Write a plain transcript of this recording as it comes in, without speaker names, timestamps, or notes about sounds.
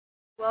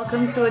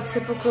Welcome to a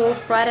typical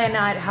Friday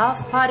night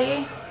house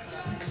party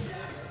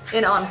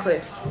in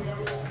Arncliffe.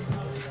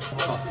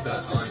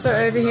 So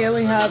over here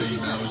we have,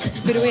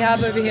 who do we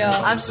have over here?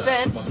 I'm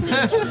Sven.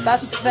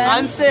 That's Sven.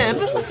 I'm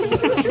Seb. You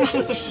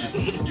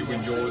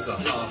and yours are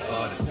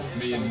half-hearted.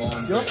 Me and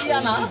mine. You're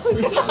Sienna.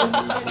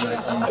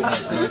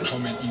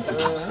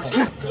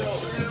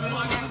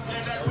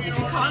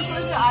 Can't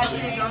close your eyes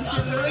when you're drunk,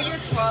 so throw your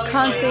trolley.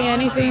 Can't see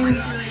anything.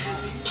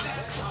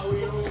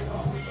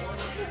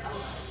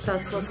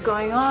 That's what's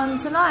going on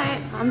tonight.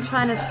 I'm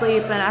trying to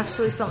sleep and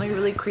actually something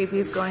really creepy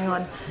is going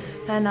on.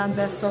 And I'm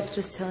best off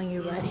just telling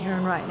you right here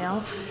and right now.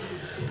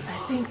 I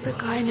think the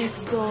guy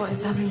next door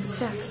is having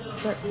sex,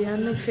 but the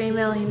only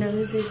female he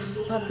knows is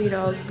his puppy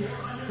dog.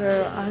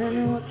 So I don't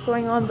know what's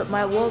going on, but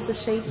my walls are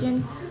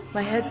shaking,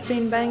 my head's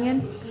been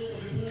banging,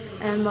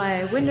 and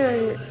my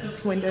window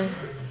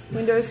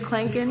is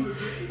clanking,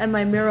 and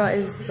my mirror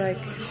is like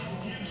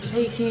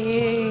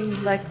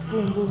shaking, like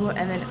boom, boom, boom,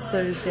 and then it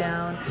slows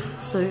down,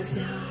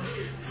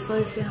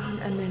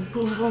 and then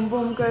boom, boom,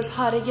 boom, goes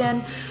hard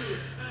again.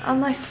 I'm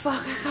like,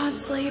 fuck, I can't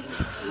sleep.